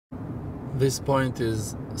This point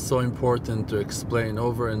is so important to explain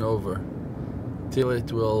over and over till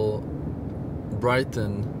it will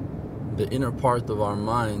brighten the inner part of our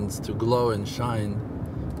minds to glow and shine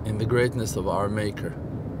in the greatness of our Maker.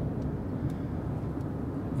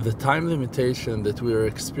 The time limitation that we are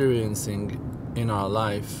experiencing in our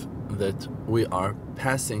life, that we are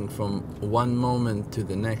passing from one moment to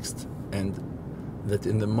the next, and that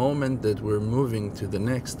in the moment that we're moving to the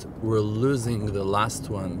next, we're losing the last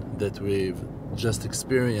one that we've just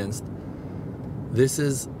experienced. This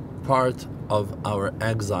is part of our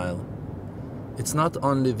exile. It's not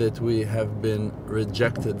only that we have been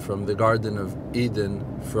rejected from the Garden of Eden,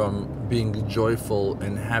 from being joyful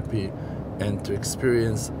and happy and to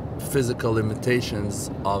experience physical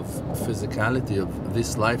limitations of physicality of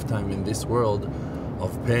this lifetime in this world,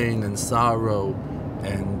 of pain and sorrow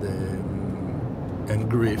and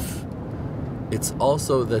grief. It's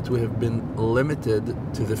also that we have been limited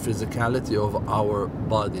to the physicality of our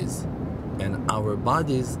bodies, and our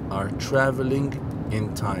bodies are traveling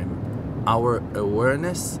in time. Our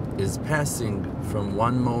awareness is passing from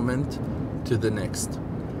one moment to the next.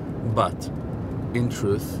 But in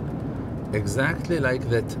truth, exactly like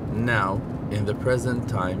that now, in the present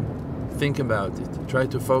time, think about it. Try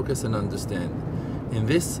to focus and understand. In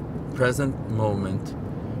this present moment,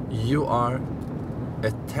 you are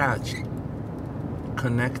attached,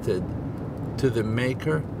 connected to the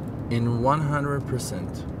Maker in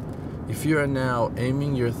 100%. If you are now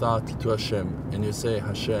aiming your thought to Hashem and you say,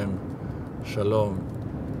 Hashem,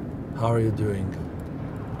 Shalom, how are you doing?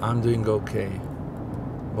 I'm doing okay.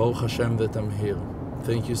 Baruch Hashem that I'm here.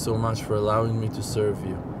 Thank you so much for allowing me to serve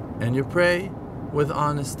you. And you pray with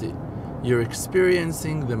honesty. You're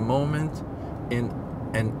experiencing the moment in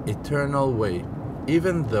an eternal way,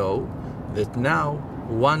 even though that now,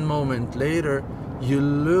 one moment later, you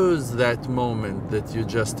lose that moment that you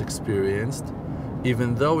just experienced,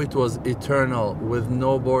 even though it was eternal, with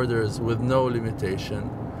no borders, with no limitation.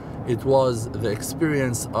 It was the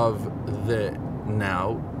experience of the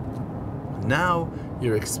now. Now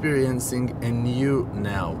you're experiencing a new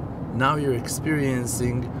now. Now you're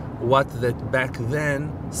experiencing what that back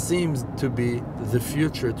then seems to be the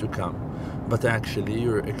future to come. But actually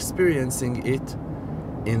you're experiencing it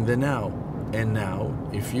in the now. And now,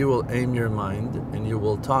 if you will aim your mind and you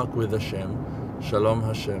will talk with Hashem, Shalom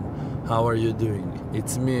Hashem, how are you doing?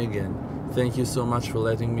 It's me again. Thank you so much for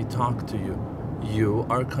letting me talk to you. You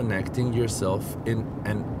are connecting yourself in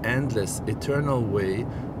an endless, eternal way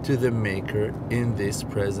to the Maker in this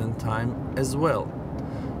present time as well.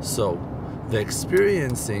 So, the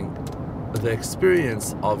experience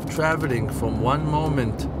of traveling from one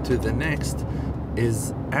moment to the next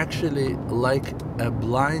is actually like a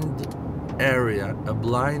blind area, a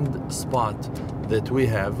blind spot that we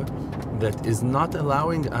have that is not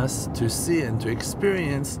allowing us to see and to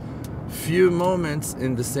experience few moments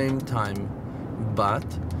in the same time. But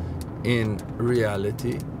in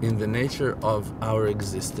reality, in the nature of our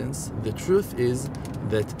existence, the truth is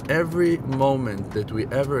that every moment that we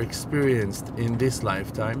ever experienced in this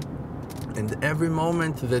lifetime, and every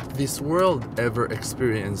moment that this world ever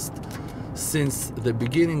experienced since the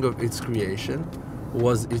beginning of its creation,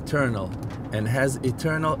 was eternal and has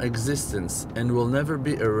eternal existence and will never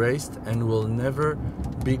be erased and will never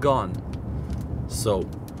be gone. So,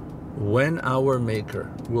 when our Maker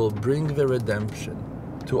will bring the redemption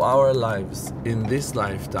to our lives in this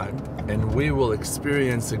lifetime, and we will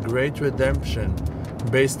experience a great redemption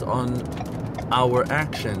based on our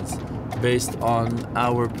actions, based on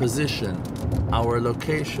our position, our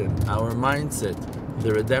location, our mindset,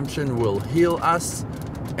 the redemption will heal us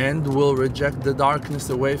and will reject the darkness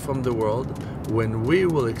away from the world. When we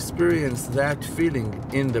will experience that feeling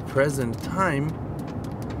in the present time,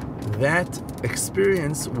 that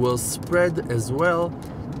experience will spread as well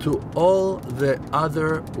to all the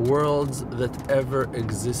other worlds that ever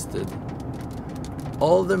existed.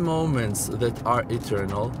 All the moments that are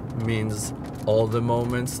eternal means all the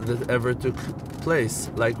moments that ever took place,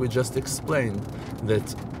 like we just explained,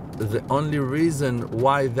 that the only reason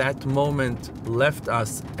why that moment left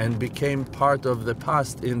us and became part of the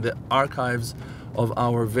past in the archives of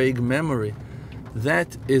our vague memory,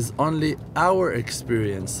 that is only our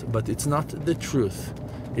experience, but it's not the truth.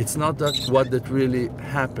 It's not what that really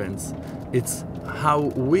happens. It's how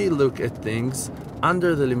we look at things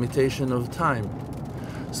under the limitation of time.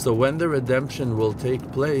 So when the redemption will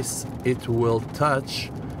take place, it will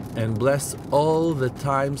touch and bless all the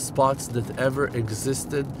time spots that ever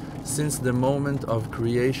existed since the moment of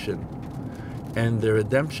creation. And the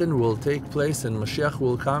redemption will take place and Mashiach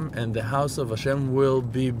will come and the house of Hashem will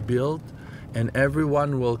be built and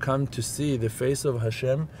everyone will come to see the face of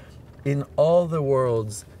Hashem in all the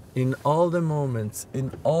worlds, in all the moments,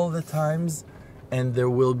 in all the times, and there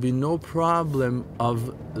will be no problem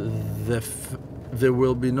there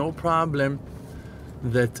will be no problem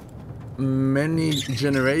that many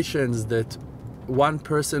generations, that one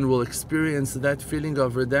person will experience that feeling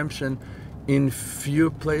of redemption in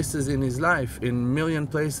few places in his life, in million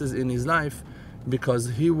places in his life, because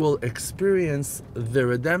he will experience the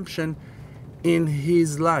redemption in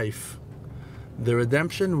his life. The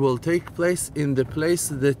redemption will take place in the place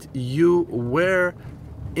that you were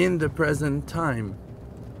in the present time.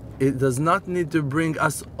 It does not need to bring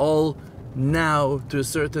us all now to a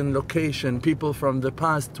certain location. People from the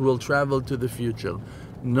past will travel to the future.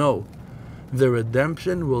 No, the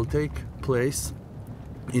redemption will take place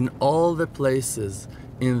in all the places,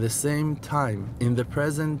 in the same time, in the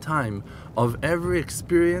present time, of every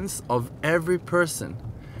experience of every person.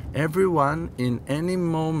 Everyone in any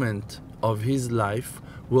moment of his life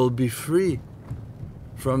will be free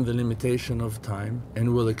from the limitation of time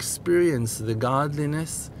and will experience the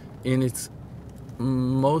godliness in its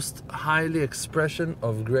most highly expression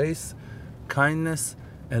of grace, kindness,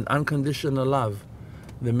 and unconditional love.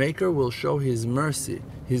 The Maker will show his mercy,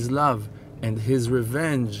 his love, and his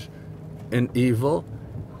revenge and evil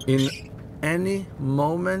in any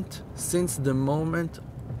moment since the moment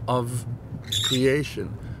of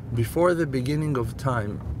creation, before the beginning of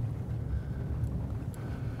time.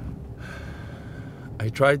 I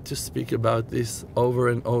tried to speak about this over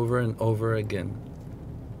and over and over again.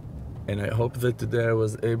 And I hope that today I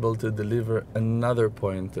was able to deliver another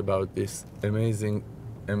point about this amazing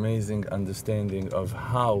understanding of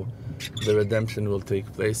how the redemption will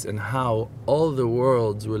take place and how all the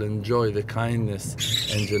worlds will enjoy the kindness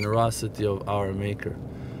and generosity of our Maker.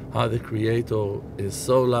 How the Creator is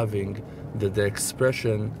so loving that the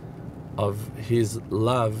expression of his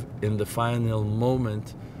love in the final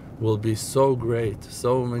moment will be so great,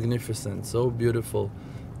 so magnificent, so beautiful,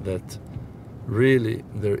 that really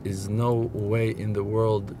there is no way in the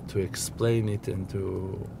world to explain it and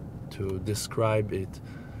to describe it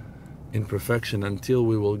in perfection until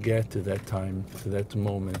we will get to that time, to that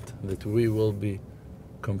moment, that we will be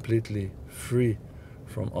completely free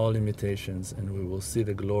from all limitations and we will see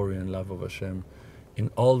the glory and love of Hashem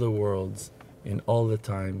in all the worlds, in all the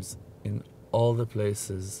times, in all the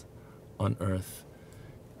places on earth,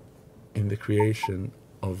 in the creation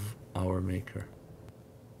of our Maker.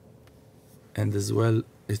 And as well,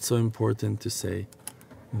 it's so important to say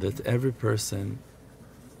that every person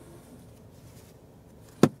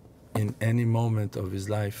in any moment of his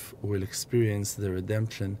life will experience the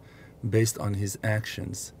redemption based on his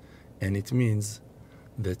actions. And it means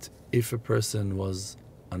that if a person was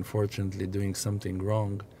unfortunately doing something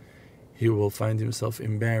wrong, he will find himself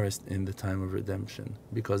embarrassed in the time of redemption,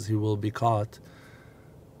 because he will be caught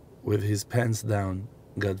with his pants down,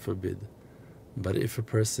 God forbid. But if a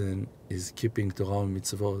person is keeping Torah and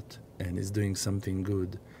mitzvot and is doing something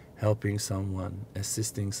good, helping someone,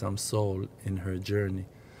 assisting some soul in her journey,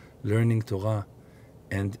 learning Torah,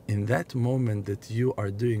 and in that moment that you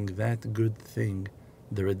are doing that good thing,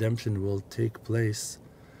 the redemption will take place.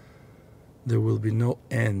 There will be no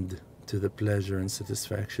end to the pleasure and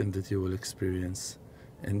satisfaction that you will experience.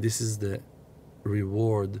 And this is the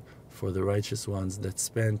reward for the righteous ones that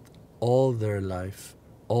spent all their life,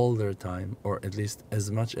 all their time, or at least as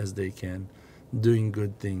much as they can, doing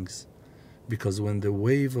good things. Because when the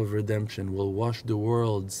wave of redemption will wash the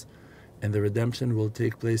worlds, and the redemption will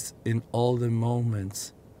take place in all the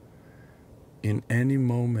moments, in any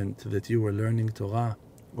moment that you were learning Torah,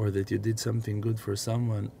 or that you did something good for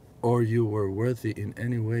someone, or you were worthy in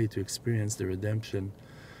any way to experience the redemption,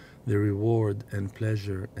 the reward and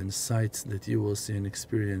pleasure and sights that you will see and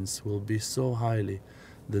experience will be so highly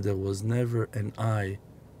that there was never an eye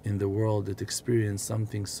in the world that experienced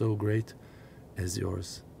something so great as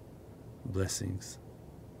yours. Blessings.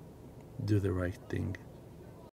 Do the right thing.